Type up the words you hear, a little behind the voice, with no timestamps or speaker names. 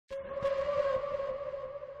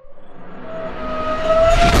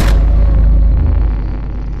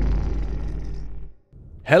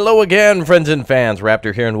Hello again, friends and fans.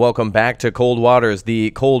 Raptor here, and welcome back to Cold Waters,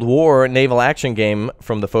 the Cold War naval action game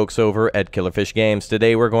from the folks over at Killerfish Games.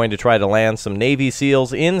 Today we're going to try to land some Navy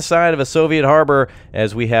SEALs inside of a Soviet harbor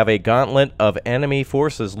as we have a gauntlet of enemy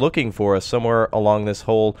forces looking for us somewhere along this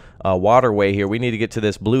whole waterway here. We need to get to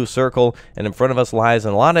this blue circle, and in front of us lies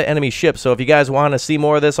a lot of enemy ships. So if you guys want to see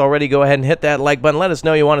more of this already, go ahead and hit that like button. Let us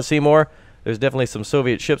know you want to see more. There's definitely some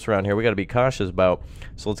Soviet ships around here we got to be cautious about.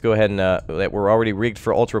 So let's go ahead and, that we're already rigged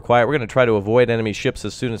for ultra quiet. We're going to try to avoid enemy ships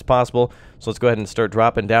as soon as possible. So let's go ahead and start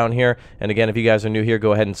dropping down here. And again, if you guys are new here,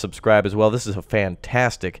 go ahead and subscribe as well. This is a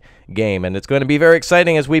fantastic game, and it's going to be very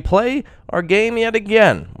exciting as we play our game yet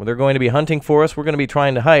again. They're going to be hunting for us. We're going to be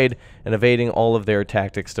trying to hide and evading all of their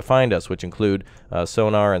tactics to find us, which include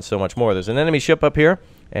sonar and so much more. There's an enemy ship up here,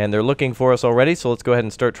 and they're looking for us already. So let's go ahead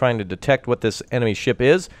and start trying to detect what this enemy ship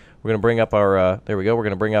is. We're going to bring up our, there we go, we're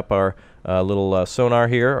going to bring up our little sonar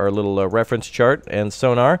here, our little reference chart and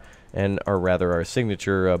sonar, or rather our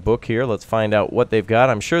signature book here. Let's find out what they've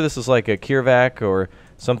got. I'm sure this is like a Kirvac or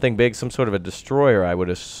something big, some sort of a destroyer, I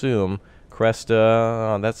would assume.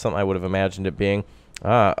 Cresta, that's something I would have imagined it being.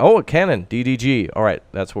 Oh, a cannon, DDG. All right,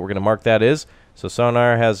 that's what we're going to mark that is. So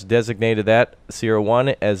sonar has designated that Sierra 1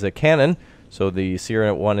 as a cannon. So the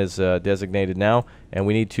Sierra 1 is designated now, and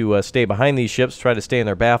we need to stay behind these ships, try to stay in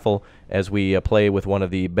their baffle as we play with one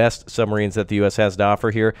of the best submarines that the U.S. has to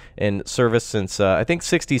offer here in service since, I think,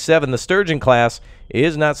 '67. The Sturgeon class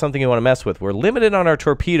is not something you want to mess with. We're limited on our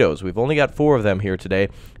torpedoes. We've only got 4 of them here today,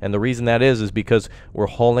 and the reason that is because we're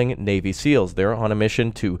hauling Navy SEALs. They're on a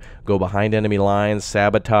mission to go behind enemy lines,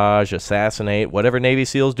 sabotage, assassinate, whatever Navy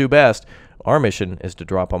SEALs do best. Our mission is to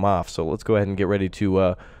drop them off. So let's go ahead and get ready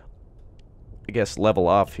to I guess level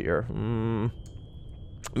off here.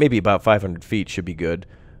 Maybe about 500 feet should be good,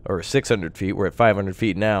 or 600 feet. We're at 500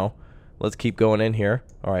 feet now. Let's keep going in here.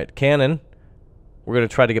 All right, cannon. We're going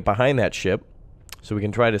to try to get behind that ship so we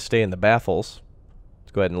can try to stay in the baffles.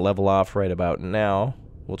 Let's go ahead and level off right about now.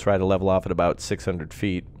 We'll try to level off at about 600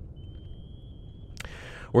 feet.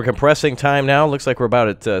 We're compressing time now. Looks like we're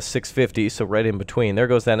about at 650, so right in between. There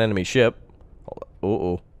goes that enemy ship.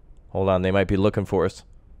 Uh-oh. Hold on, they might be looking for us.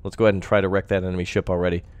 Let's go ahead and try to wreck that enemy ship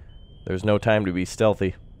already. There's no time to be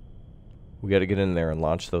stealthy. We got to get in there and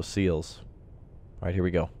launch those SEALs. All right, here we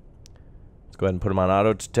go. Let's go ahead and put them on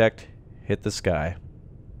auto detect. Hit the sky.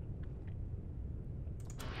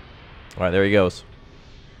 All right, there he goes.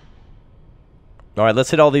 All right, let's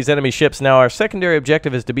hit all these enemy ships. Now, our secondary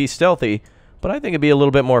objective is to be stealthy, but I think it'd be a little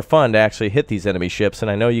bit more fun to actually hit these enemy ships, and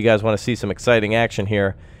I know you guys want to see some exciting action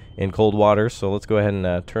here in Cold Waters, so let's go ahead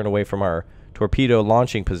and turn away from our torpedo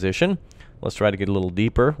launching position. Let's try to get a little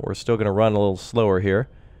deeper. We're still going to run a little slower here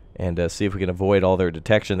and see if we can avoid all their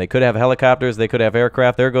detection. They could have helicopters. They could have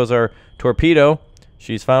aircraft. There goes our torpedo.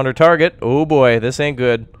 She's found her target. Oh, boy. This ain't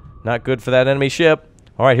good. Not good for that enemy ship.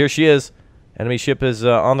 All right, here she is. Enemy ship is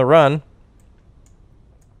on the run.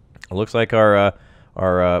 It looks like our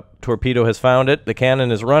torpedo has found it. The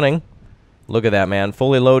cannon is running. Look at that, man.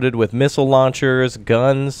 Fully loaded with missile launchers,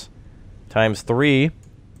 guns, ×3.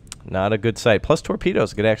 Not a good sight. Plus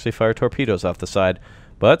torpedoes. Could actually fire torpedoes off the side.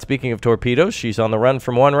 But speaking of torpedoes, she's on the run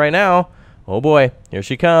from one right now. Oh boy, here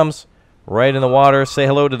she comes. Right in the water. Say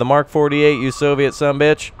hello to the Mark 48, you Soviet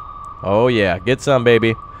sumbitch. Oh yeah, get some,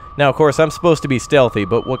 baby. Now, of course, I'm supposed to be stealthy,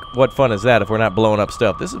 but what fun is that if we're not blowing up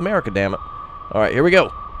stuff? This is America, damn it. All right, here we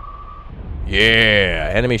go.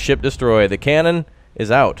 Yeah, enemy ship destroyed. The cannon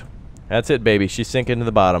is out. That's it, baby. She's sinking to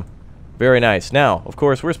the bottom. Very nice. Now, of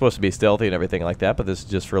course, we're supposed to be stealthy and everything like that, but this is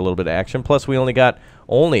just for a little bit of action. Plus, we only got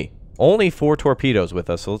only 4 torpedoes with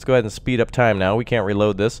us, so let's go ahead and speed up time now. We can't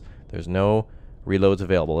reload this. There's no reloads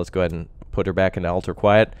available. Let's go ahead and put her back into ultra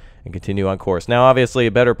quiet and continue on course. Now, obviously,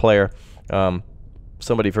 a better player,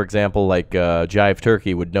 somebody, for example, like Jive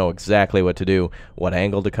Turkey would know exactly what to do, what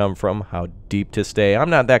angle to come from, how deep to stay.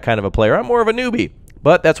 I'm not that kind of a player. I'm more of a newbie.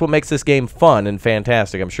 But that's what makes this game fun and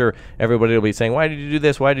fantastic. I'm sure everybody will be saying, why did you do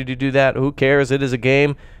this? Why did you do that? Who cares? It is a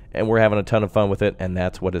game, and we're having a ton of fun with it, and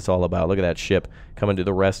that's what it's all about. Look at that ship coming to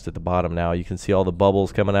the rest at the bottom now. You can see all the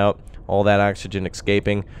bubbles coming out, all that oxygen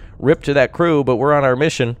escaping. Rip to that crew, but we're on our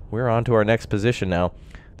mission. We're on to our next position now.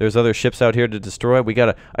 There's other ships out here to destroy.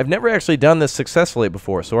 I've never actually done this successfully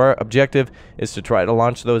before, so our objective is to try to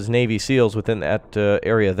launch those Navy SEALs within that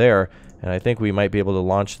area there, and I think we might be able to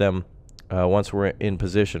launch them once we're in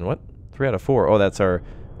position. What? 3 out of 4. Oh,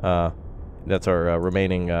 that's our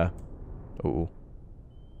remaining. Ooh,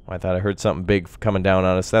 I thought I heard something big coming down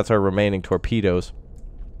on us. That's our remaining torpedoes.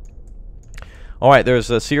 All right, there's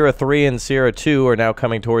Sierra 3 and Sierra 2 are now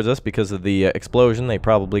coming towards us because of the explosion. They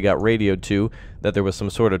probably got radioed to that there was some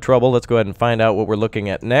sort of trouble. Let's go ahead and find out what we're looking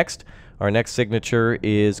at next. Our next signature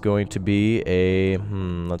is going to be a,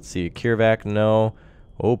 let's see, Kirvac, no.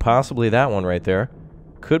 Oh, possibly that one right there.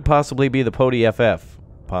 Could possibly be the Pody FF,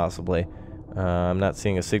 possibly. I'm not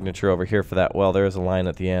seeing a signature over here for that. Well, there is a line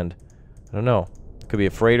at the end. I don't know. Could be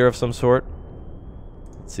a freighter of some sort.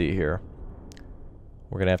 Let's see here.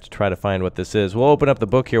 We're going to have to try to find what this is. We'll open up the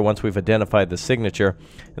book here once we've identified the signature.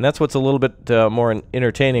 And that's what's a little bit more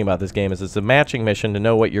entertaining about this game is it's a matching mission to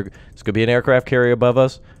know what you're... This could be an aircraft carrier above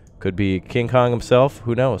us. Could be King Kong himself.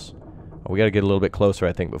 Who knows? We got to get a little bit closer,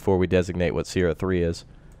 I think, before we designate what Sierra 3 is.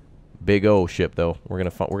 Big O ship, though. We're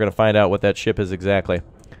gonna find out what that ship is exactly.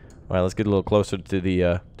 All right, let's get a little closer to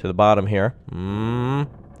the bottom here. All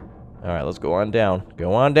right, let's go on down.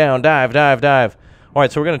 Go on down. Dive, dive, dive. All right,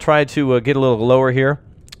 so we're going to try to get a little lower here.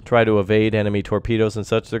 Try to evade enemy torpedoes and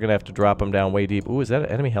such. They're going to have to drop them down way deep. Ooh, is that an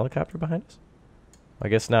enemy helicopter behind us? I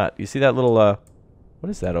guess not. You see that little, what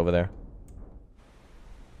is that over there?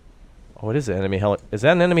 Oh, it is an enemy is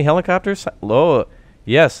that an enemy helicopter? Low.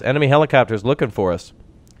 Yes, enemy helicopter's looking for us.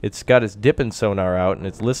 It's got its dipping sonar out, and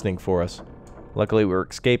it's listening for us. Luckily, we're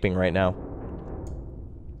escaping right now.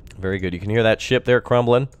 Very good. You can hear that ship there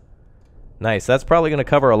crumbling. Nice. That's probably going to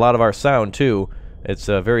cover a lot of our sound, too. It's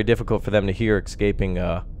very difficult for them to hear escaping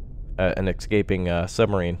an escaping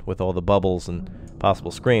submarine with all the bubbles and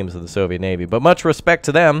possible screams of the Soviet Navy. But much respect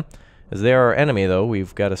to them, as they are our enemy, though.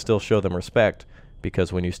 We've got to still show them respect,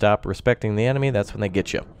 because when you stop respecting the enemy, that's when they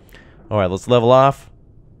get you. All right, let's level off.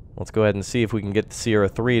 Let's go ahead and see if we can get the Sierra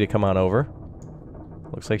 3 to come on over.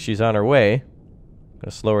 Looks like she's on her way.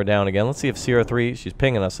 Gonna slow her down again. Let's see if Sierra 3, she's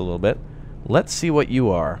pinging us a little bit. Let's see what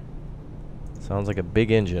you are. Sounds like a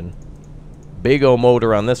big engine. Big O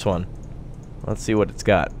motor on this one. Let's see what it's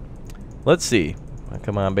got. Let's see. Oh,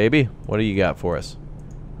 come on, baby. What do you got for us?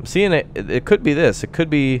 I'm seeing it. It could be this. It could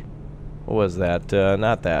be... What was that?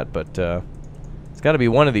 Not that, but it's got to be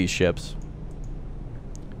one of these ships.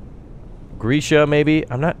 Grisha, maybe?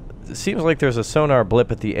 I'm not... It seems like there's a sonar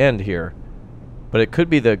blip at the end here. But it could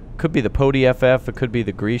be the Pody FF. It could be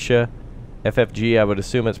the Grisha FFG. I would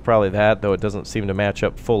assume it's probably that, though it doesn't seem to match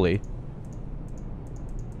up fully.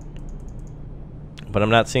 But I'm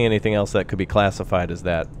not seeing anything else that could be classified as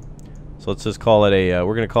that. So let's just call it a...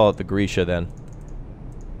 we're going to call it the Grisha then.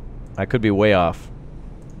 I could be way off.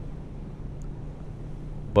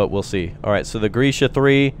 But we'll see. Alright, so the Grisha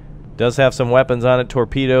 3 does have some weapons on it.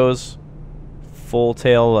 Torpedoes. Full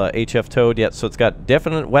tail HF towed. Yeah, so it's got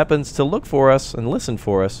definite weapons to look for us and listen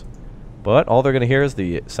for us. But all they're going to hear is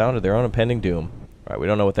the sound of their own impending doom. Alright, we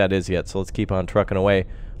don't know what that is yet, so let's keep on trucking away.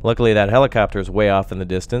 Luckily, that helicopter is way off in the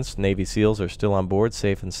distance. Navy SEALs are still on board,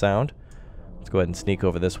 safe and sound. Let's go ahead and sneak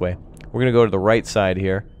over this way. We're going to go to the right side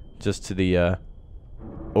here, just to the,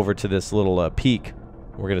 over to this little peak.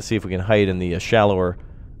 We're going to see if we can hide in the shallower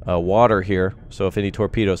water here. So if any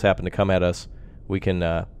torpedoes happen to come at us, we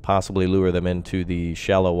can possibly lure them into the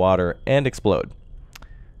shallow water and explode.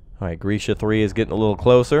 All right, Grisha 3 is getting a little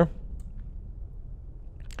closer.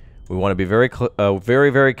 We want to be very,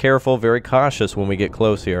 very careful, very cautious when we get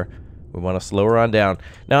close here. We want to slow her on down.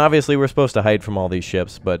 Now, obviously, we're supposed to hide from all these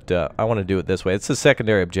ships, but I want to do it this way. It's a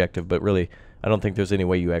secondary objective, but really, I don't think there's any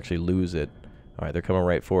way you actually lose it. All right, they're coming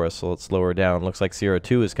right for us, so let's slow her down. Looks like Sierra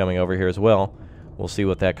 2 is coming over here as well. We'll see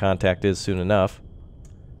what that contact is soon enough.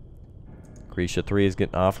 Grisha 3 is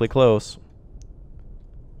getting awfully close.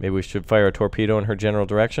 Maybe we should fire a torpedo in her general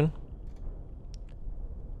direction.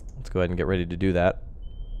 Let's go ahead and get ready to do that.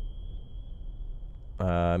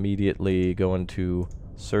 Immediately go into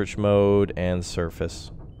search mode and surface.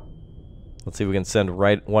 Let's see if we can send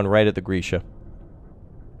one right at the Grisha.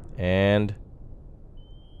 And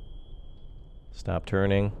stop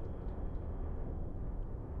turning.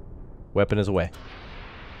 Weapon is away.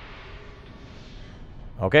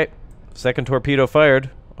 Okay. Second torpedo fired.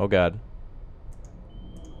 Oh god.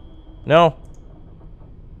 No.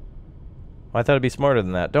 I thought it'd be smarter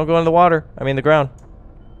than that. Don't go in the water. I mean the ground.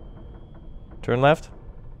 Turn left.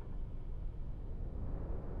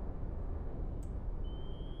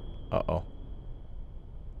 Uh-oh.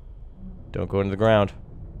 Don't go into the ground.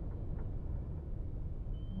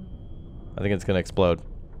 I think it's going to explode.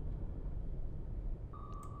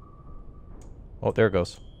 Oh, there it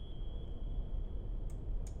goes.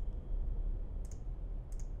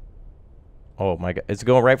 Oh my god. It's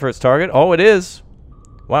going right for its target? Oh, it is.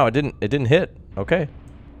 Wow, it didn't hit. Okay.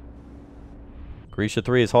 Grisha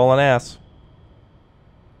 3 is hauling ass.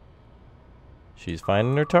 She's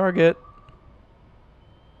finding her target.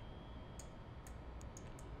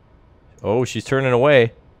 Oh, she's turning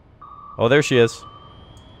away. Oh, there she is.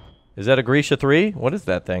 Is that a Grisha 3? What is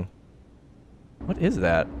that thing? What is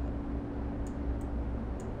that?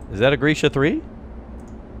 Is that a Grisha 3?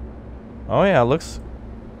 Oh yeah, looks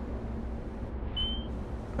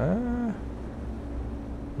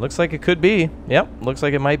looks like it could be. Yep, looks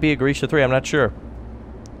like it might be a Grisha 3. I'm not sure.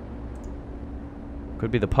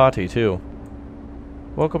 Could be the potty too.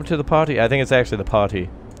 Welcome to the potty. I think it's actually the potty.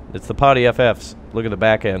 It's the potty FFs. Look at the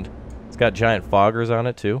back end. It's got giant foggers on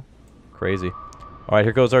it too. Crazy. All right,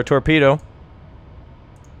 here goes our torpedo.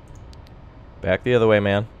 Back the other way,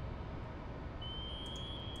 man.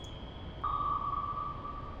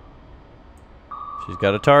 She's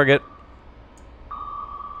got a target.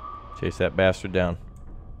 Chase that bastard down.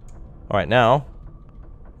 Alright, now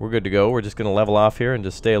we're good to go. We're just going to level off here and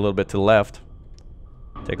just stay a little bit to the left.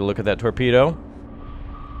 Take a look at that torpedo.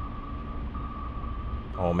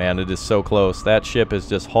 Oh man, it is so close. That ship is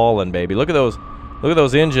just hauling, baby. Look at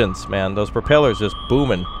those engines, man. Those propellers just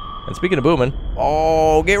booming. And speaking of booming,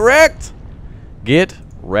 oh, get wrecked! Get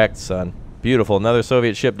wrecked, son. Beautiful. Another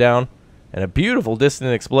Soviet ship down. And a beautiful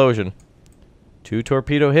distant explosion. 2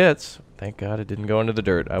 torpedo hits. Thank God it didn't go into the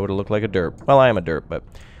dirt. I would have looked like a derp. Well, I am a derp, but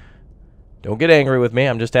don't get angry with me.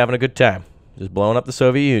 I'm just having a good time. Just blowing up the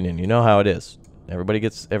Soviet Union. You know how it is. Everybody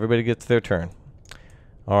gets their turn.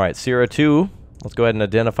 All right, Sierra 2. Let's go ahead and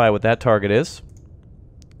identify what that target is.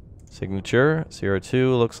 Signature. Sierra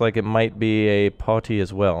 2 looks like it might be a potty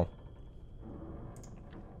as well.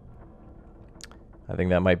 I think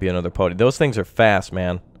that might be another potty. Those things are fast,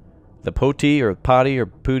 man. The potty or potty or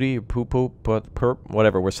pooty or poo-poo, perp,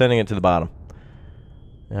 whatever. We're sending it to the bottom.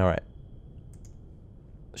 All right.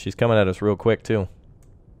 She's coming at us real quick, too.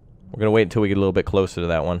 We're going to wait until we get a little bit closer to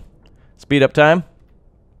that one. Speed up time.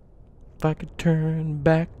 If I could turn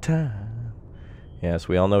back time. Yes,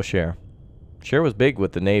 we all know Cher. Cher was big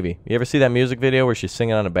with the Navy. You ever see that music video where she's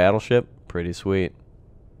singing on a battleship? Pretty sweet.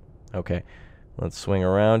 Okay. Let's swing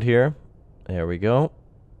around here. There we go.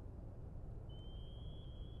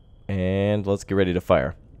 And let's get ready to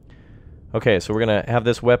fire. Okay, so we're going to have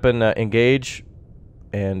this weapon engage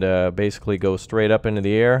and basically go straight up into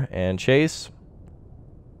the air and chase.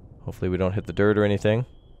 Hopefully we don't hit the dirt or anything.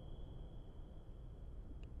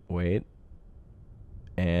 Wait.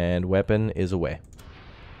 And weapon is away.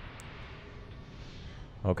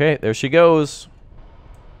 Okay, there she goes.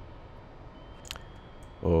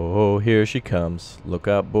 Oh, here she comes. Look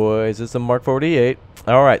out, boys. It's a Mark 48.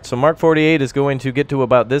 All right, so Mark 48 is going to get to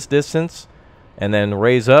about this distance and then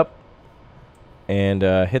raise up and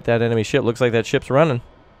hit that enemy ship. Looks like that ship's running.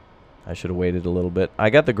 I should have waited a little bit.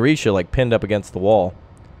 I got the Grisha like pinned up against the wall.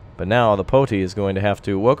 But now the potty is going to have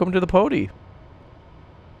to... Welcome to the potty.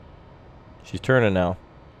 She's turning now.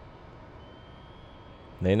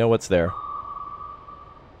 They know what's there.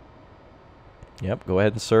 Yep, go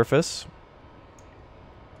ahead and surface.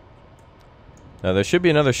 Now there should be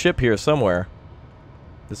another ship here somewhere.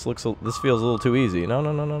 This feels a little too easy. No.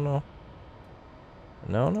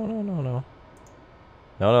 No,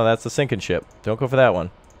 that's the sinking ship. Don't go for that one.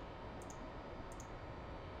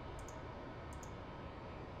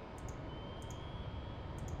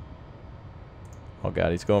 Oh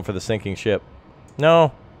god, he's going for the sinking ship.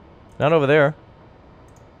 No, not over there.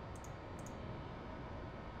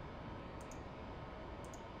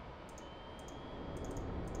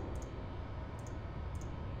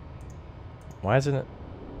 Why isn't it?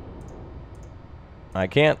 I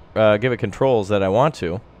can't give it controls that I want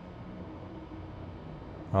to.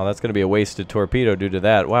 Oh, that's going to be a wasted torpedo due to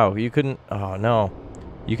that. Wow, you couldn't... Oh, no.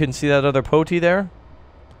 You couldn't see that other potty there?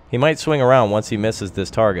 He might swing around once he misses this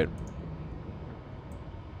target.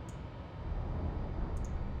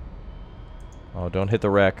 Oh, don't hit the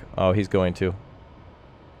wreck. Oh, he's going to.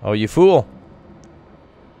 Oh, you fool!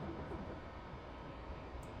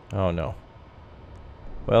 Oh, no.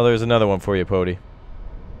 Well, there's another one for you, potty.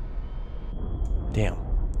 Damn.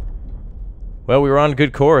 Well, we were on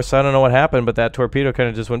good course. I don't know what happened, but that torpedo kind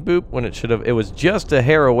of just went boop when it should have. It was just a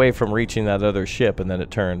hair away from reaching that other ship, and then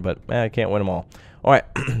it turned. But I can't win them all. All right,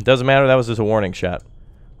 doesn't matter. That was just a warning shot.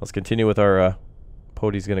 Let's continue with our.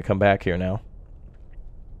 Potty's going to come back here now.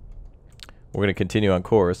 We're going to continue on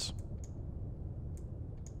course.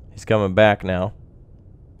 He's coming back now.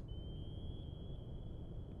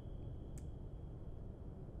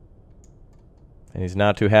 And he's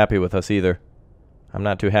not too happy with us either. I'm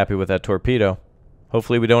not too happy with that torpedo.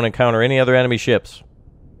 Hopefully we don't encounter any other enemy ships.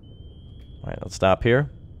 Alright, let's stop here.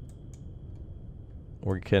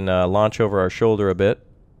 We can launch over our shoulder a bit.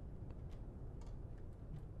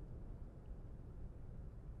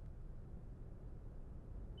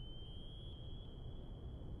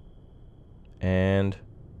 And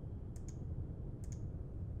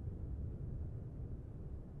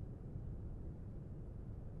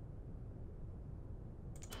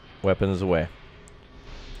Weapons away.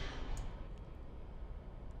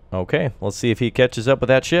 Okay, let's see if he catches up with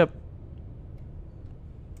that ship.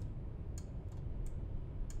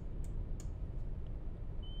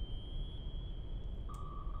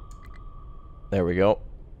 There we go.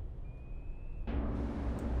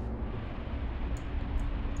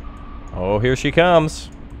 Oh, here she comes.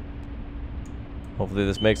 Hopefully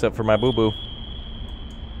this makes up for my boo-boo.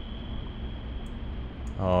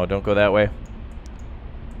 Oh, don't go that way.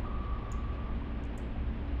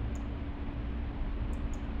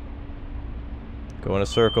 Go in a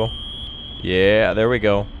circle. Yeah, there we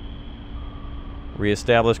go.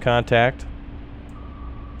 Reestablish contact.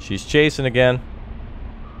 She's chasing again.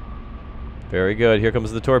 Very good. Here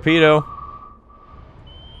comes the torpedo.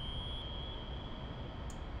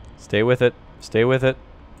 Stay with it. Stay with it.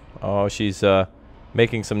 Oh, she's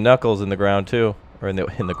making some knuckles in the ground too, or in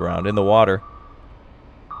the ground, in the water.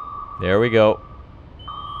 There we go.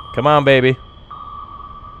 Come on, baby.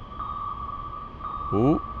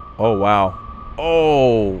 Ooh. Oh, wow.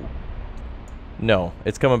 Oh. No,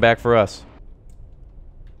 it's coming back for us.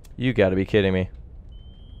 You got to be kidding me.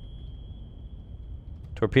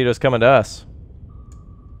 Torpedo's coming to us.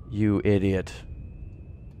 You idiot.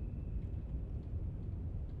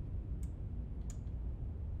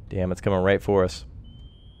 Damn, it's coming right for us.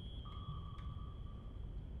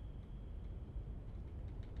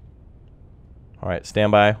 Alright,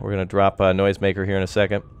 stand by. We're going to drop a noisemaker here in a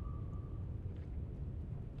second.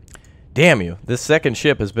 Damn you. This second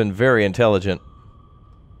ship has been very intelligent.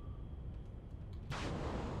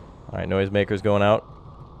 Alright, noisemaker's going out.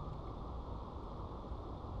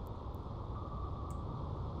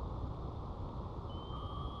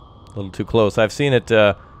 A little too close. I've seen it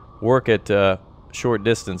work at short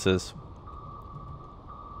distances.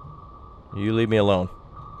 You leave me alone.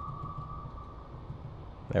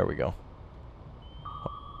 There we go.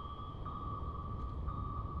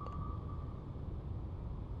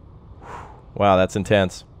 Wow, that's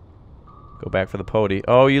intense. Go back for the pody.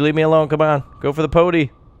 Oh, you leave me alone. Come on. Go for the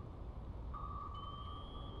pody.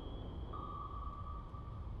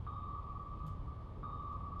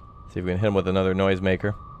 See if we can hit him with another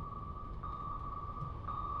noisemaker.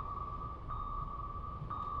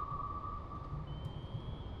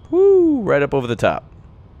 Woo! Right up over the top.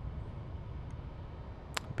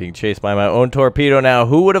 Being chased by my own torpedo now.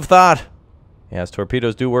 Who would have thought? Yes,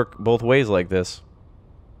 torpedoes do work both ways like this.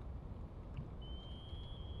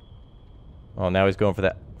 Oh, now he's going for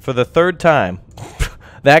that. For the third time.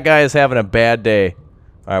 That guy is having a bad day.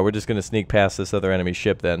 Alright, we're just going to sneak past this other enemy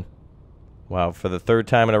ship then. Wow, for the third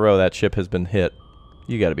time in a row, that ship has been hit.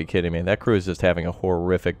 You got to be kidding me. That crew is just having a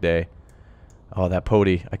horrific day. Oh, that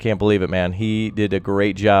pody. I can't believe it, man. He did a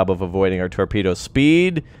great job of avoiding our torpedo.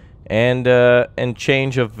 Speed and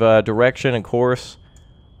change of direction and course,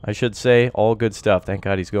 I should say. All good stuff. Thank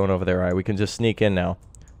God he's going over there. All right, we can just sneak in now.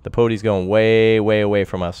 The pody's going way, way away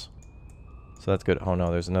from us. So that's good. Oh,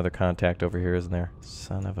 no, there's another contact over here, isn't there?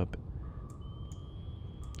 Son of a...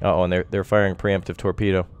 Uh-oh, and they're firing preemptive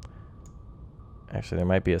torpedo. Actually, there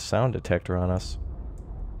might be a sound detector on us.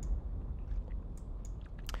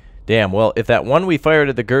 Damn, well, if that one we fired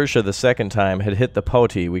at the Gersha the second time had hit the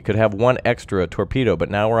poti, we could have one extra torpedo,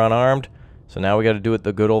 but now we're unarmed, so now we got to do it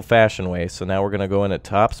the good old-fashioned way. So now we're going to go in at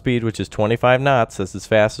top speed, which is 25 knots. That's as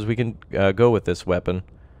fast as we can go with this weapon,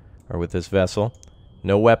 or with this vessel.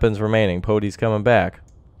 No weapons remaining. Pody's coming back.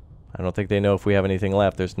 I don't think they know if we have anything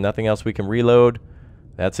left. There's nothing else we can reload.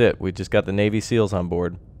 That's it. We just got the Navy SEALs on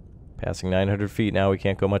board. Passing 900 feet now. We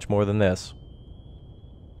can't go much more than this.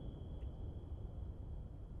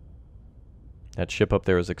 That ship up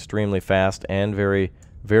there is extremely fast and very,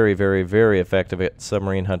 very, very, very effective at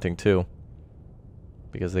submarine hunting too.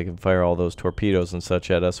 Because they can fire all those torpedoes and such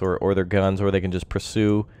at us, or their guns, or they can just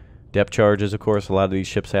pursue. Depth charges, of course, a lot of these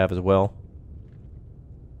ships have as well.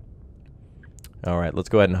 Alright, let's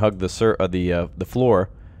go ahead and hug the floor.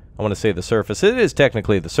 I want to say the surface. It is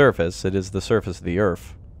technically the surface. It is the surface of the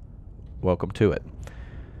Earth. Welcome to it.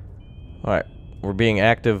 Alright, we're being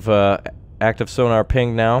active sonar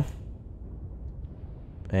pinged now.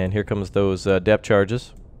 And here comes those depth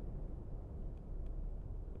charges.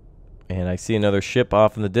 And I see another ship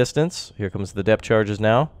off in the distance. Here comes the depth charges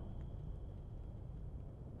now.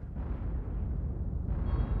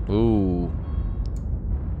 Ooh.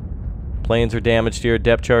 Planes are damaged here.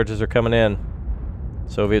 Depth charges are coming in.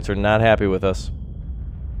 Soviets are not happy with us.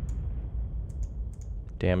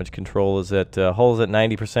 Damage control is at... hull's at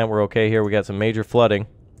 90%. We're okay here. We got some major flooding.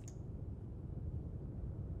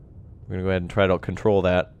 We're going to go ahead and try to control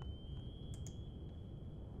that.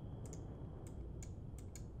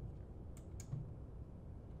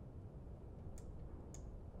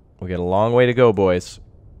 We got a long way to go, boys.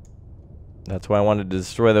 That's why I wanted to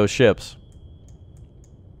destroy those ships.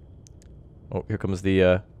 Oh, here comes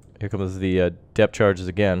the depth charges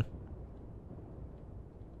again.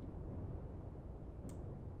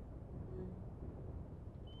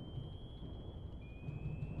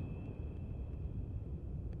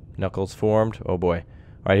 Knuckles formed. Oh boy. All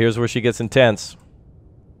right, here's where she gets intense.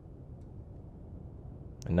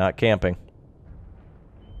 And not camping.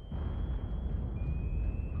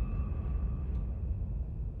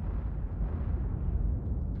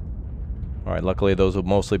 All right, luckily those will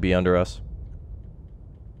mostly be under us.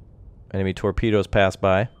 Enemy torpedoes pass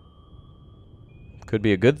by. Could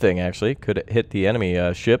be a good thing, actually. Could hit the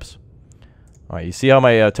enemy ships. All right, you see how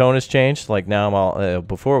my tone has changed? Like now I'm all...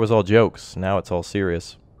 before it was all jokes. Now it's all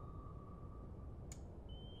serious.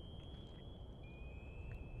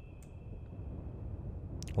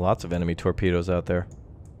 Lots of enemy torpedoes out there.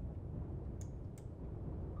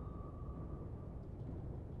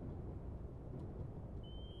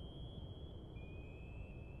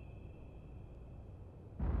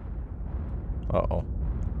 Uh-oh.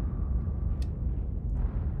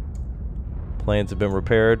 Planes have been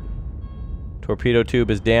repaired. Torpedo tube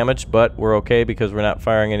is damaged, but we're okay because we're not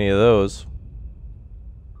firing any of those.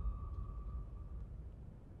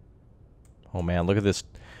 Oh man, look at this.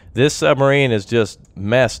 This submarine is just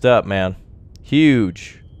messed up, man.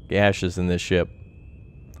 Huge gashes in this ship.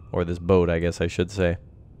 Or this boat, I guess I should say.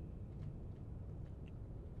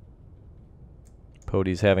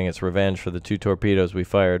 Pody's having its revenge for the 2 torpedoes we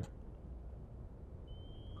fired.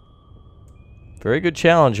 Very good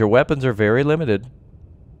challenge. Your weapons are very limited.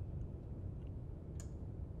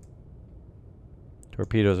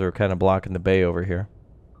 Torpedoes are kind of blocking the bay over here.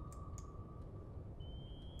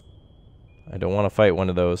 I don't want to fight one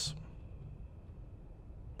of those.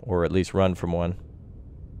 Or at least run from one.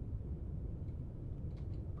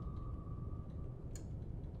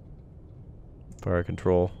 Fire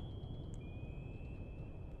control.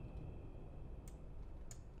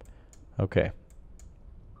 Okay.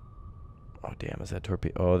 Oh damn, is that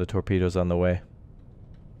torpedo? Oh, the torpedo's on the way.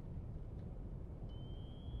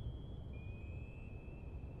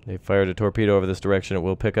 They fired a torpedo over this direction. It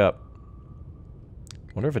will pick up.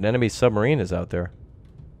 Wonder if an enemy submarine is out there.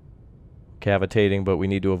 Cavitating, but we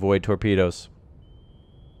need to avoid torpedoes.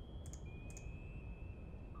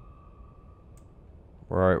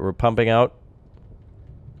 We're pumping out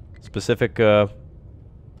specific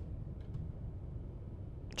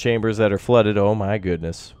chambers that are flooded. Oh my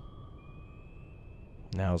goodness.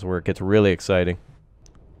 Now's where it gets really exciting.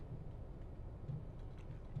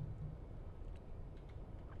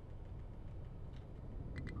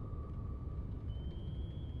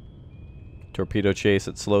 Torpedo chase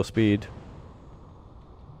at slow speed.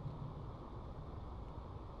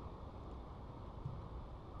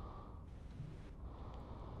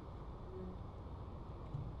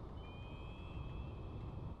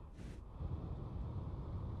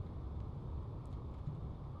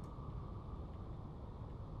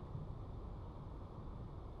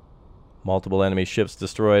 Multiple enemy ships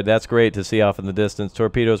destroyed. That's great to see off in the distance.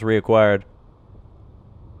 Torpedoes reacquired.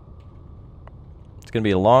 It's going to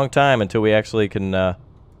be a long time until we actually can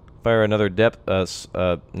fire another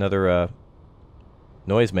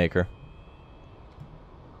noisemaker.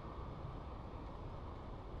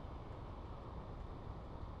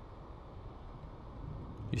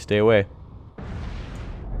 You stay away.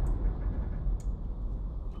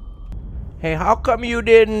 Hey, how come you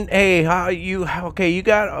didn't? Hey, okay, you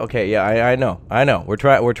got, okay, yeah, I know.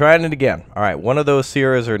 We're trying it again. All right, one of those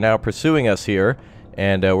Sierras are now pursuing us here,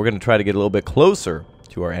 and we're going to try to get a little bit closer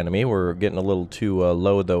to our enemy. We're getting a little too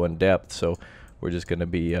low, though, in depth, so we're just going to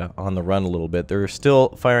be on the run a little bit. They're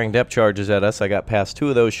still firing depth charges at us. I got past 2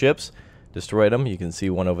 of those ships, destroyed them. You can see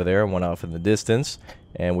one over there and one off in the distance,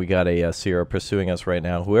 and we got a Sierra pursuing us right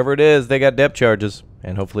now. Whoever it is, they got depth charges,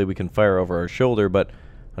 and hopefully we can fire over our shoulder, but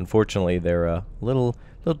unfortunately, they're a little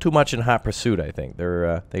too much in hot pursuit, I think.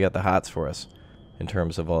 They got the hots for us in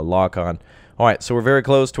terms of a lock-on. All right, so we're very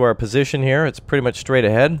close to our position here. It's pretty much straight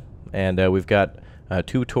ahead, and we've got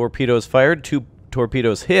 2 torpedoes fired, 2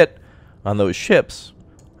 torpedoes hit on those ships.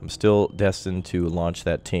 I'm still destined to launch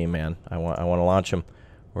that team, man. I want to launch them.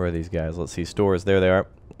 Where are these guys? Let's see. Stores. There they are.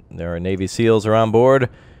 There are Navy SEALs are on board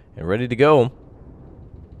and ready to go.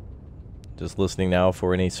 Just listening now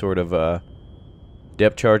for any sort of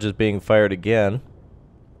depth charges being fired again.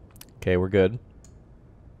 Okay, we're good.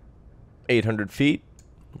 800 feet.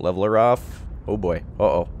 Leveler off. Oh boy.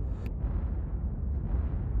 Uh-oh.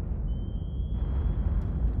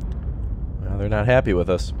 Well, they're not happy with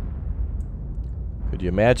us. Could you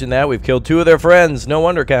imagine that? We've killed 2 of their friends. No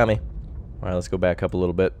wonder, Kami. Alright, let's go back up a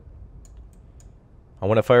little bit. I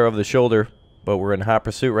want to fire over the shoulder, but we're in hot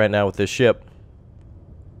pursuit right now with this ship.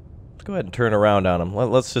 Let's go ahead and turn around on him.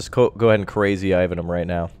 Let's just go ahead and crazy Ivan him right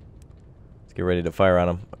now. Let's get ready to fire on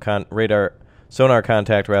him. Sonar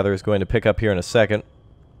contact, rather, is going to pick up here in a second.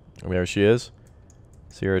 There she is.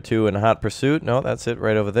 Sierra 2 in hot pursuit. No, that's it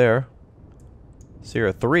right over there.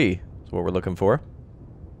 Sierra 3 is what we're looking for.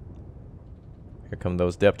 Here come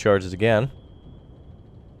those depth charges again.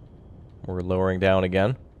 We're lowering down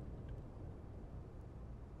again.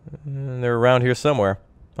 And they're around here somewhere.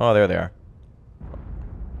 Oh, there they are.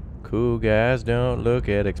 Cool guys don't look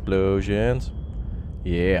at explosions.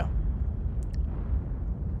 Yeah.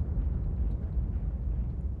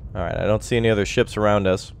 Alright, I don't see any other ships around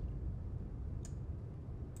us.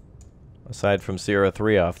 Aside from Sierra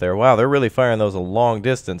 3 off there. Wow, they're really firing those a long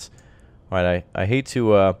distance. Alright, I hate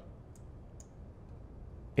to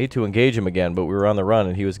engage him again, but we were on the run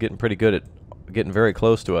and he was getting pretty good at getting very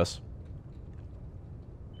close to us.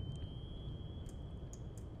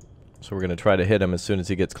 So we're going to try to hit him as soon as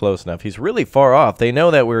he gets close enough. He's really far off. They know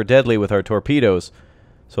that we're deadly with our torpedoes,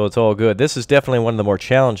 so it's all good. This is definitely one of the more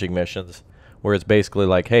challenging missions, where it's basically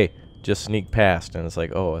like, hey, just sneak past. And it's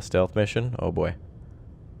like, oh, a stealth mission? Oh, boy.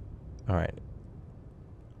 Alright.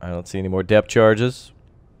 I don't see any more depth charges.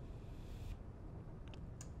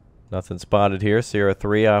 Nothing spotted here. Sierra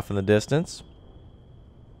 3 off in the distance.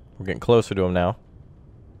 We're getting closer to him now.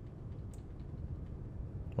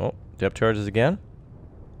 Oh, depth charges again.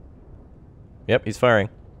 Yep, he's firing.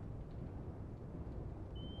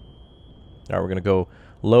 Alright, we're going to go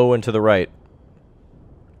low and to the right.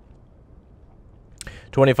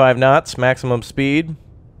 25 knots, maximum speed.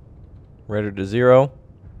 Radar to 0.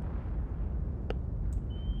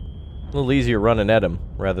 A little easier running at him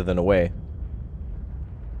rather than away.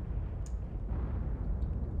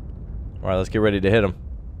 Alright, let's get ready to hit him.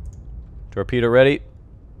 Torpedo ready.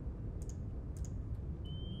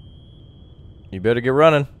 You better get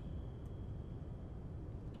running.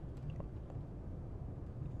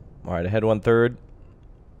 Alright, ahead 1/3.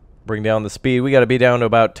 Bring down the speed. We got to be down to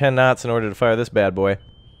about 10 knots in order to fire this bad boy.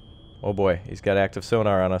 Oh boy, he's got active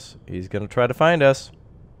sonar on us. He's going to try to find us.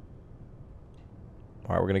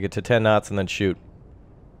 Alright, we're going to get to 10 knots and then shoot.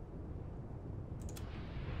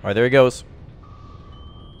 Alright, there he goes.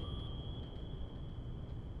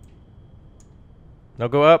 No,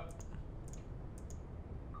 go up.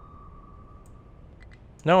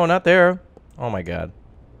 No, not there. Oh my god.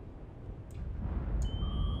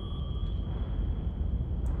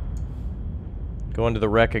 Go into the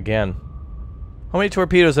wreck again. How many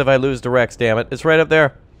torpedoes have I lose to wrecks, damn it? It's right up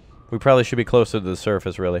there. We probably should be closer to the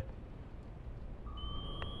surface, really.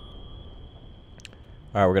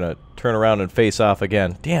 Alright, we're gonna turn around and face off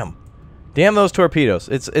again. Damn. Damn those torpedoes.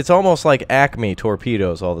 It's almost like Acme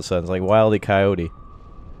torpedoes all of a sudden. It's like Wile E. Coyote.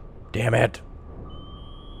 Damn it.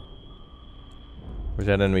 Where's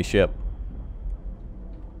that enemy ship?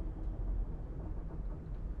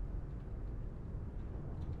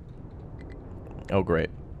 Oh, great.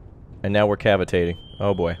 And now we're cavitating.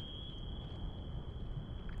 Oh, boy.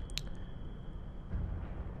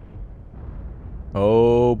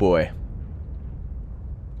 Oh, boy.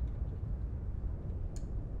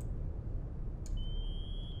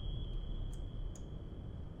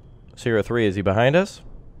 Sierra 3, is he behind us?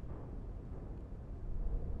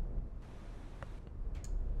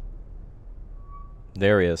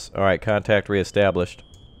 There he is. Alright, contact reestablished.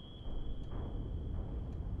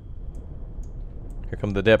 Here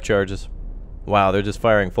come the depth charges. Wow, they're just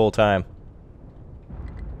firing full time.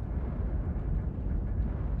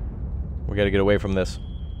 We gotta get away from this.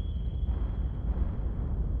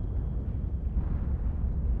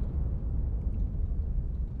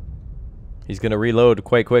 He's gonna reload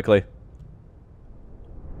quite quickly.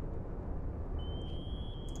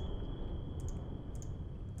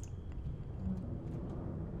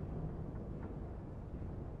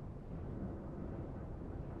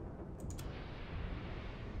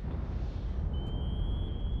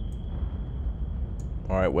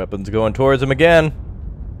 Alright, weapons going towards him again.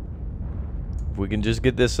 If we can just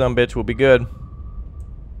get this sumbitch, we'll be good.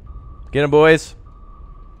 Get him, boys.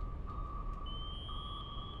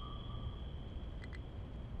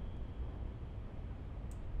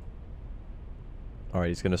 Alright,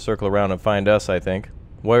 he's going to circle around and find us, I think.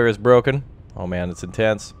 Wire is broken. Oh man, it's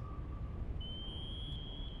intense.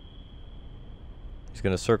 He's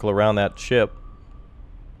going to circle around that ship.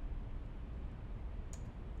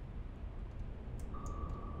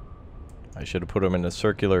 I should have put him in a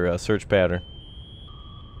circular search pattern.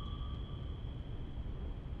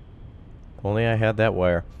 Only I had that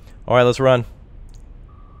wire. Alright, let's run.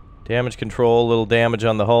 Damage control, a little damage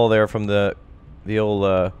on the hull there from the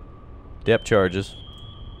old depth charges.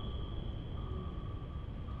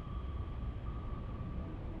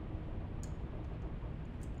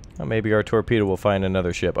 Well, maybe our torpedo will find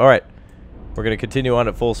another ship. All right. We're going to continue on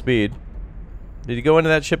at full speed. Did he go into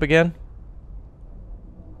that ship again?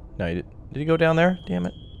 No, he did. Did he go down there? Damn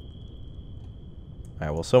it. All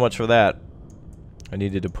right, well, so much for that. I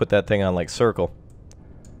needed to put that thing on, like, circle.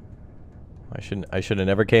 I should have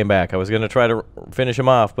never came back. I was going to try to finish him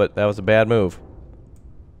off, but that was a bad move.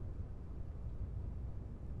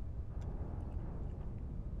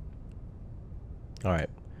 All right.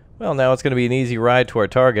 Well, now it's going to be an easy ride to our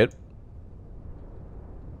target.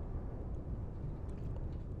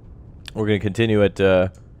 We're going to continue at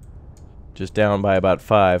just down by about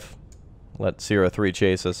 5. Let Sierra 3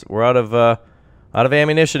 chase us. We're out of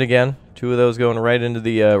ammunition again. 2 of those going right into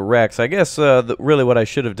the wrecks. I guess really what I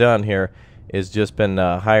should have done here is just been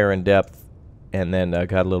higher in depth and then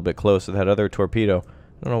got a little bit close to that other torpedo.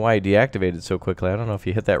 I don't know why he deactivated so quickly. I don't know if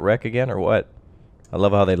he hit that wreck again or what. I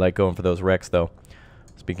love how they like going for those wrecks, though.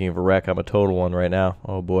 Speaking of a wreck, I'm a total one right now.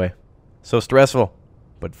 Oh, boy. So stressful,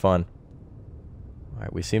 but fun. All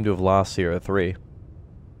right, we seem to have lost Sierra 3.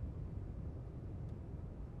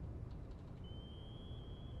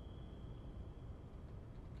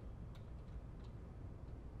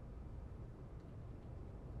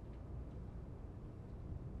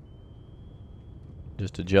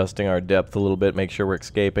 Just adjusting our depth a little bit, make sure we're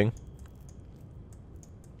escaping.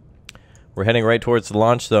 We're heading right towards the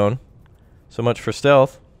launch zone. So much for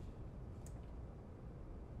stealth.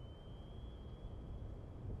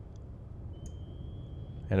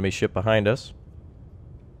 Enemy ship behind us.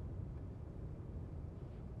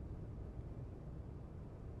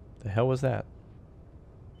 The hell was that?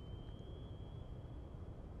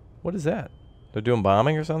 What is that? They're doing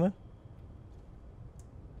bombing or something?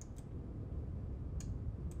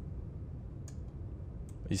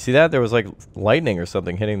 You see that? There was like lightning or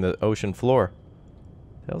something hitting the ocean floor.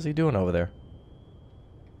 What the hell's he doing over there?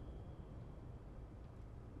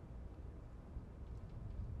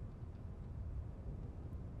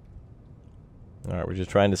 Alright, we're just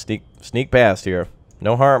trying to sneak past here.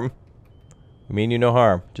 No harm. We mean you no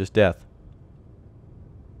harm. Just death.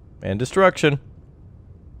 And destruction.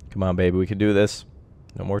 Come on, baby. We can do this.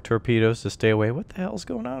 No more torpedoes to stay away. What the hell's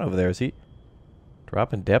going on over there? Is he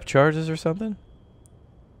dropping depth charges or something?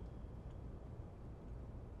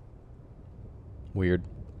 Weird.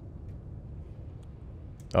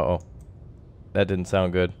 Uh-oh. That didn't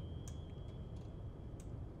sound good.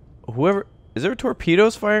 Whoever... Is there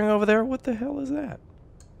torpedoes firing over there? What the hell is that?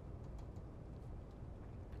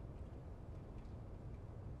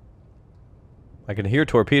 I can hear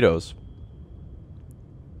torpedoes.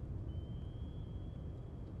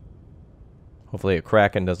 Hopefully a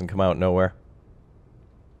Kraken doesn't come out nowhere.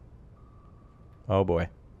 Oh boy.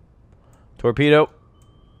 Torpedo.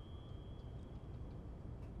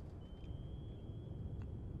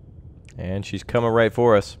 And she's coming right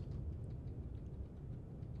for us.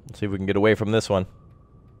 Let's see if we can get away from this one.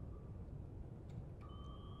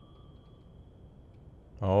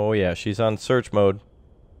 Oh yeah, she's on search mode.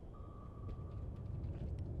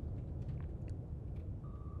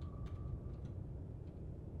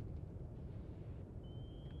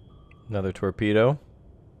 Another torpedo.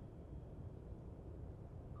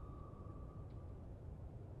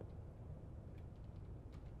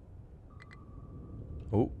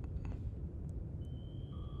 Oh.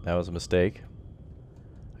 That was a mistake.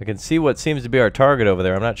 I can see what seems to be our target over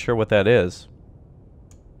there. I'm not sure what that is.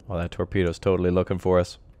 Oh, that torpedo's totally looking for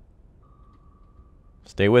us.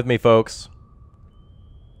 Stay with me, folks.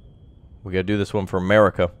 We gotta do this one for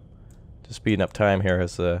America. Just speeding up time here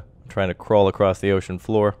as I'm trying to crawl across the ocean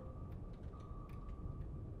floor.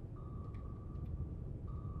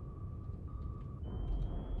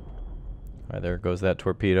 Alright, there goes that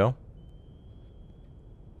torpedo.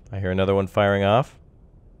 I hear another one firing off.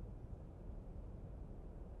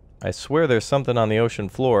 I swear there's something on the ocean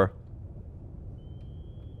floor.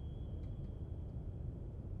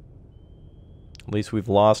 At least we've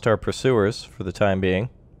lost our pursuers for the time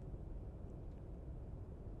being.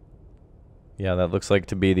 Yeah, that looks like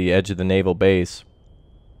to be the edge of the naval base.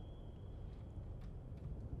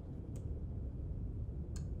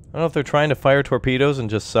 I don't know if they're trying to fire torpedoes and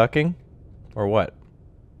just sucking, or what.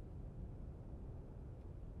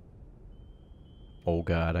 Oh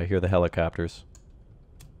god, I hear the helicopters.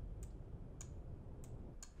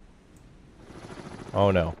 Oh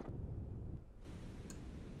no.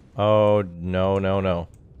 Oh no, no, no.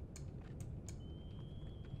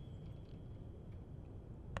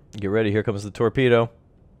 Get ready, here comes the torpedo.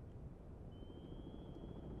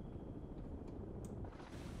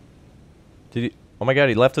 Did he? Oh my god,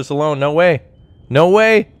 he left us alone. No way. No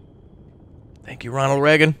way. Thank you, Ronald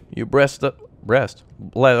Reagan. You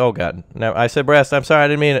oh god. No, I said breast. I'm sorry, I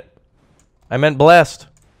didn't mean it. I meant blessed.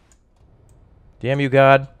 Damn you,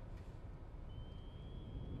 God.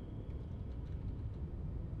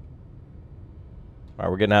 All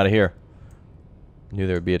right, we're getting out of here. Knew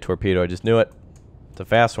there would be a torpedo. I just knew it. It's a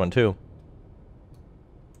fast one, too.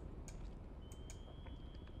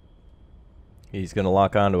 He's going to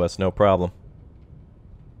lock onto us, no problem.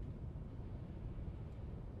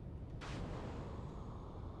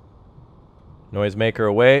 Noisemaker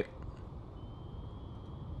away.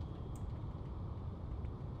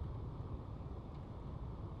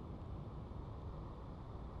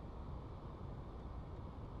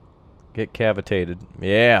 Get cavitated.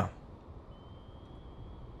 Yeah.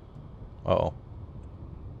 Uh-oh.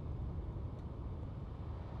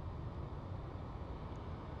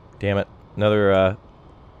 Damn it. Another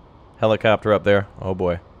helicopter up there. Oh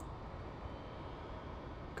boy.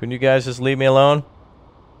 Couldn't you guys just leave me alone?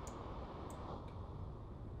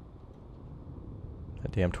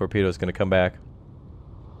 That damn torpedo's gonna come back.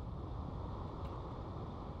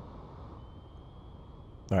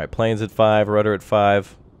 Alright, plane's at 5, rudder at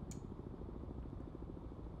 5.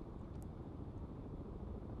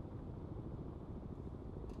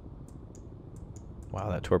 Wow,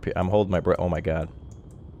 that torpedo. I'm holding my breath. Oh my god.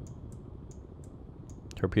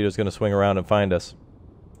 Torpedo's gonna swing around and find us.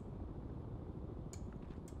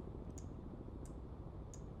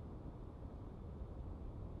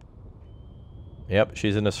 Yep,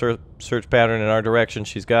 she's in a search pattern in our direction.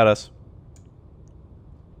 She's got us.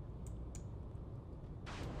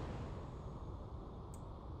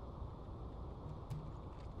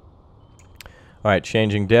 Alright,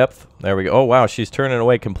 changing depth. There we go. Oh wow, she's turning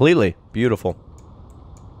away completely. Beautiful.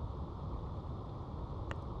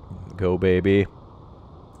 Go, baby.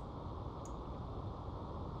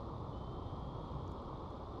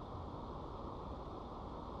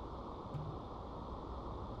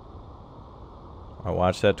 I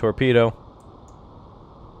watch that torpedo.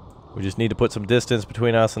 We just need to put some distance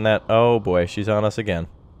between us and that. Oh boy, she's on us again.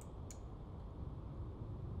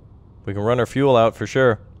 We can run our fuel out for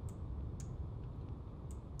sure.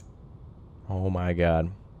 Oh my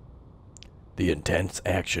god. The intense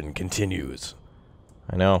action continues.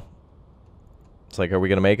 I know. It's like, are we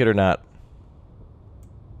going to make it or not?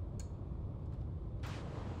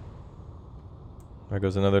 There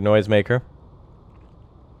goes another noisemaker.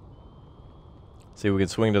 See if we can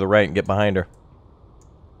swing to the right and get behind her.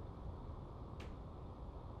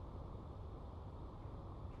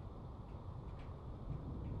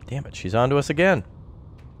 Damn it, she's onto us again.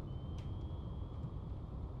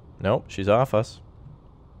 Nope, she's off us.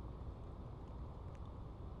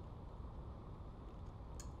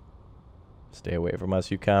 Stay away from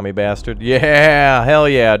us, you commie bastard. Yeah, hell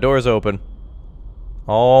yeah, doors open.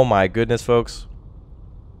 Oh my goodness, folks.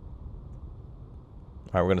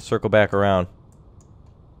 Alright, we're going to circle back around.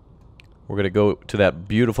 We're going to go to that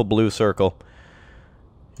beautiful blue circle.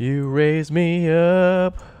 You raise me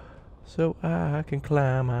up so I can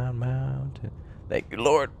climb my mountain. Thank you,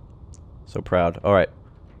 Lord. So proud. Alright,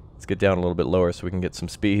 let's get down a little bit lower so we can get some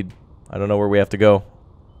speed. I don't know where we have to go.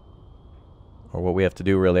 Or what we have to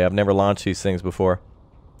do, really. I've never launched these things before.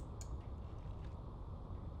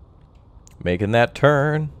 Making that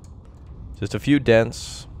turn. Just a few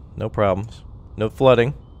dents. No problems. No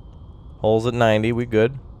flooding. Holes at 90. We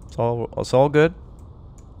good. It's all good.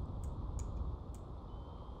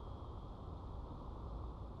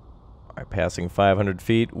 Alright, passing 500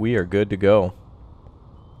 feet. We are good to go.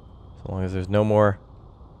 As long as there's no more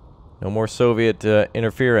Soviet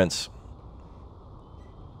interference.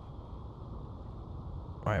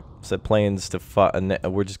 Alright, set planes to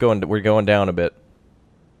we're going down a bit.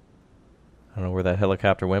 I don't know where that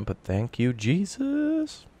helicopter went, but thank you,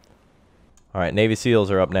 Jesus. Alright, Navy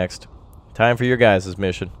SEALs are up next. Time for your guys'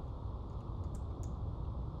 mission.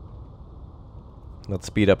 Let's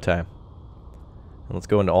speed up time. And let's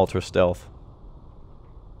go into ultra stealth.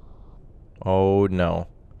 Oh no.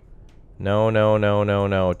 No, no, no, no,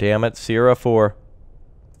 no. Damn it, Sierra 4.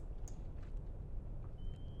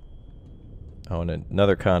 Oh, and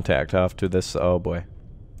another contact off to this. Oh, boy.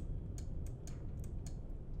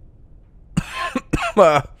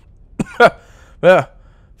 Feeling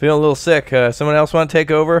a little sick. Someone else want to take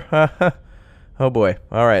over? Oh, boy.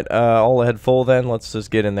 All right. All ahead full then. Let's just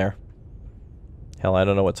get in there. Hell, I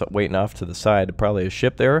don't know what's waiting off to the side. Probably a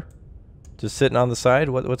ship there. Just sitting on the side.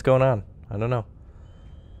 What's going on? I don't know.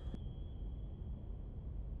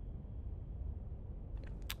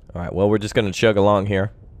 All right. Well, we're just going to chug along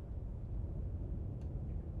here.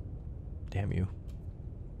 Damn you.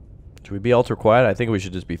 Should we be ultra quiet? I think we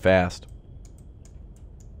should just be fast.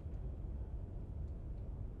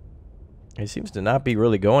 He seems to not be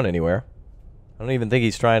really going anywhere. I don't even think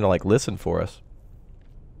he's trying to, like, listen for us.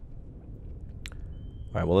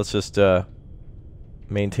 Alright, well, let's just,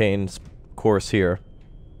 maintain course here.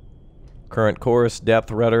 Current course, depth,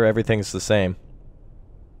 rudder, everything's the same.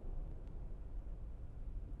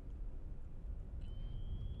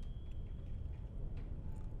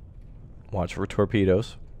 Watch for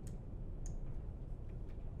torpedoes.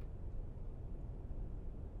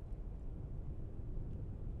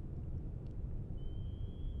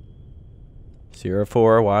 Sierra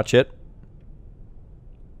 4, watch it.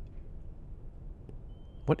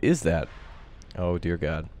 What is that? Oh, dear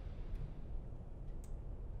God.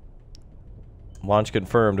 Launch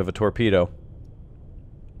confirmed of a torpedo.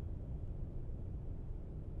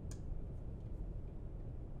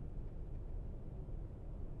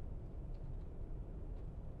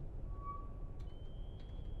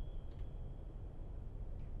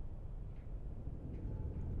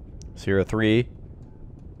 Sierra 3.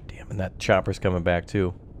 Damn, and that chopper's coming back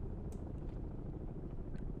too.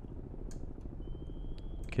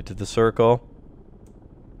 Get to the circle.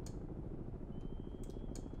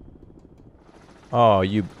 Oh,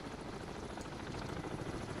 you...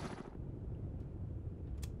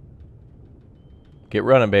 Get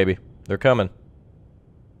running, baby. They're coming.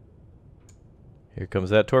 Here comes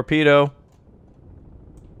that torpedo.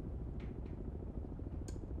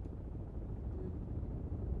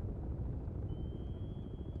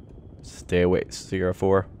 Stay away, Sierra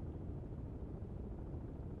 4.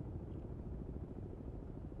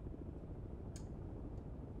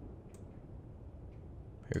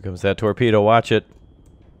 Here comes that torpedo, watch it.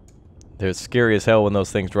 They're scary as hell when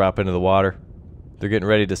those things drop into the water. They're getting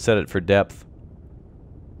ready to set it for depth.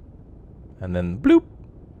 And then bloop.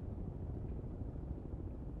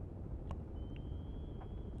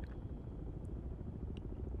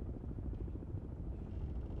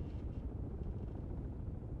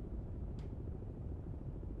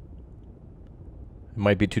 It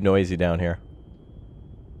might be too noisy down here.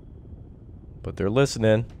 But they're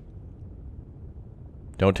listening.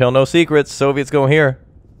 Don't tell no secrets. Soviets going here.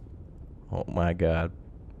 Oh my God.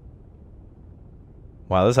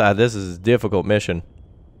 Wow, this is a difficult mission.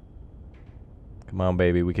 Come on,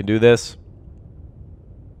 baby. We can do this.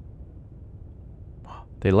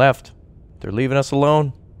 They left. They're leaving us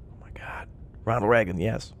alone. Oh my God. Ronald Reagan,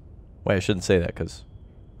 yes. Wait, I shouldn't say that because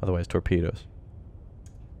otherwise torpedoes.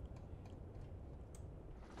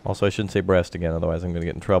 Also, I shouldn't say breast again, otherwise I'm going to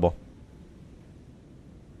get in trouble.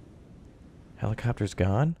 Helicopter's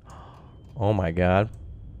gone? Oh my God.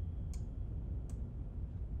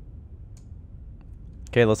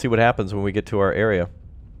 Okay, let's see what happens when we get to our area.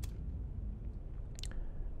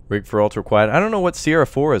 Rig for ultra quiet. I don't know what Sierra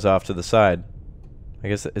 4 is off to the side. I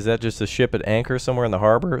guess, is that just a ship at anchor somewhere in the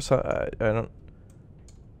harbor? Or so, I don't...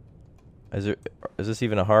 Is this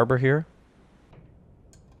even a harbor here?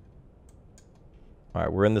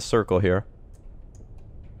 Alright, we're in the circle here.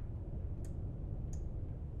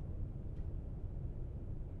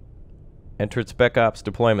 Entered Spec Ops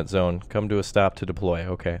deployment zone. Come to a stop to deploy.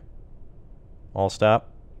 Okay. All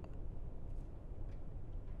stop.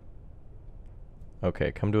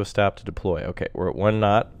 Okay, come to a stop to deploy. Okay, we're at 1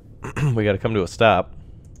 knot. We gotta come to a stop.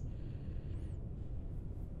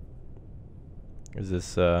 Is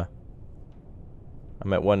this, I'm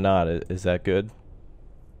at 1 knot. Is that good?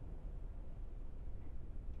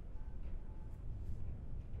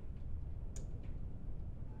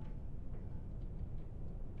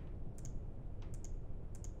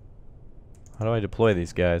 How do I deploy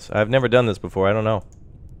these guys? I've never done this before. I don't know.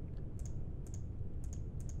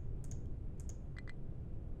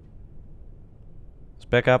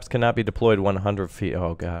 Spec Ops cannot be deployed 100 feet.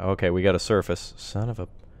 Oh, God. Okay, we got a surface. Son of a...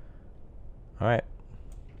 Alright.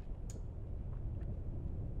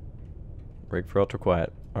 Break for ultra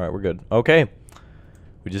quiet. Alright, we're good. Okay.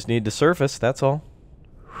 We just need to surface. That's all.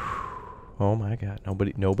 Oh, my God.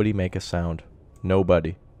 Nobody make a sound.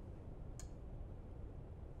 Nobody.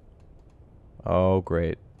 Oh,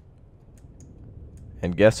 great.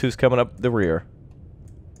 And guess who's coming up the rear?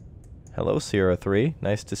 Hello, Sierra 3.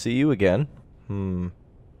 Nice to see you again.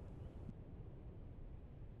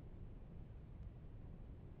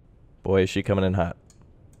 Boy, is she coming in hot.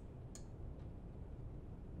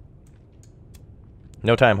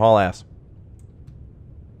 No time, haul ass.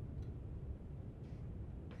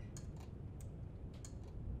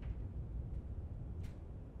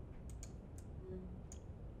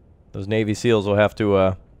 Those Navy SEALs will have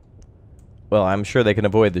to, well, I'm sure they can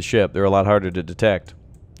avoid the ship. They're a lot harder to detect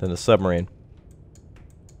than the submarine.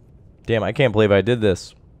 Damn, I can't believe I did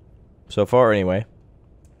this. So far, anyway.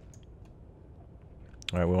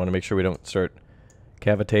 Alright, we want to make sure we don't start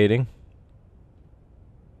cavitating.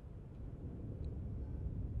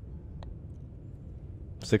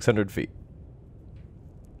 600 feet.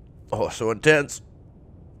 Oh, so intense.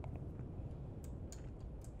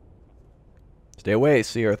 Stay away,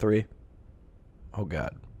 CR3. Oh,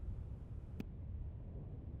 God.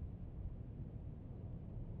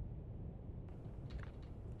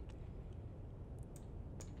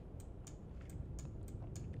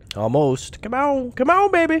 Almost. Come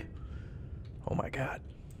on, baby. Oh, my God.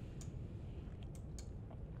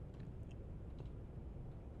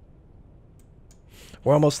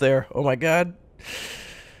 We're almost there. Oh, my God.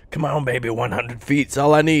 Come on, baby. 100 feet's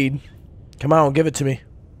all I need. Come on, give it to me.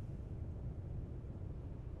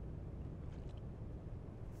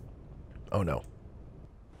 Oh, no.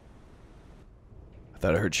 I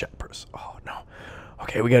thought I heard shoppers. Oh, no.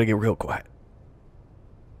 Okay, we got to get real quiet.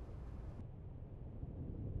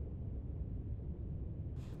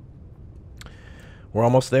 We're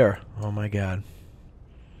almost there. Oh, my God.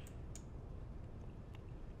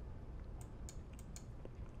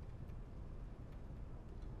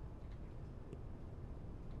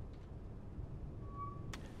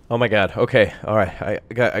 Oh, my God. Okay. All right.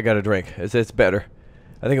 I got a drink. It's better.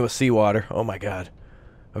 I think it was seawater. Oh, my God.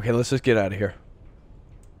 Okay, let's just get out of here.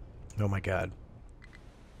 Oh, my God.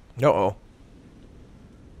 Uh-oh.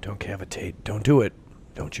 Don't cavitate. Don't do it.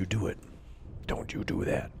 Don't you do it. Don't you do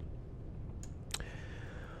that.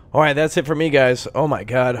 All right, that's it for me, guys. Oh, my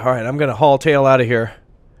God. All right, I'm going to haul tail out of here.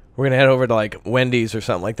 We're going to head over to, like, Wendy's or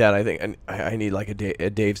something like that. I think I need, like, a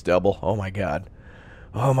Dave's double. Oh, my God.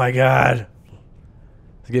 Oh, my God.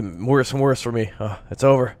 It's getting worse and worse for me. Oh, it's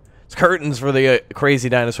over. It's curtains for the crazy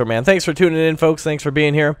dinosaur man. Thanks for tuning in, folks. Thanks for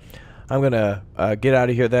being here. I'm going to get out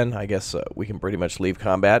of here then. I guess we can pretty much leave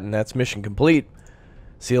combat, and that's mission complete.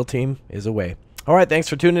 SEAL team is away. All right, thanks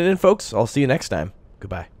for tuning in, folks. I'll see you next time.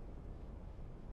 Goodbye.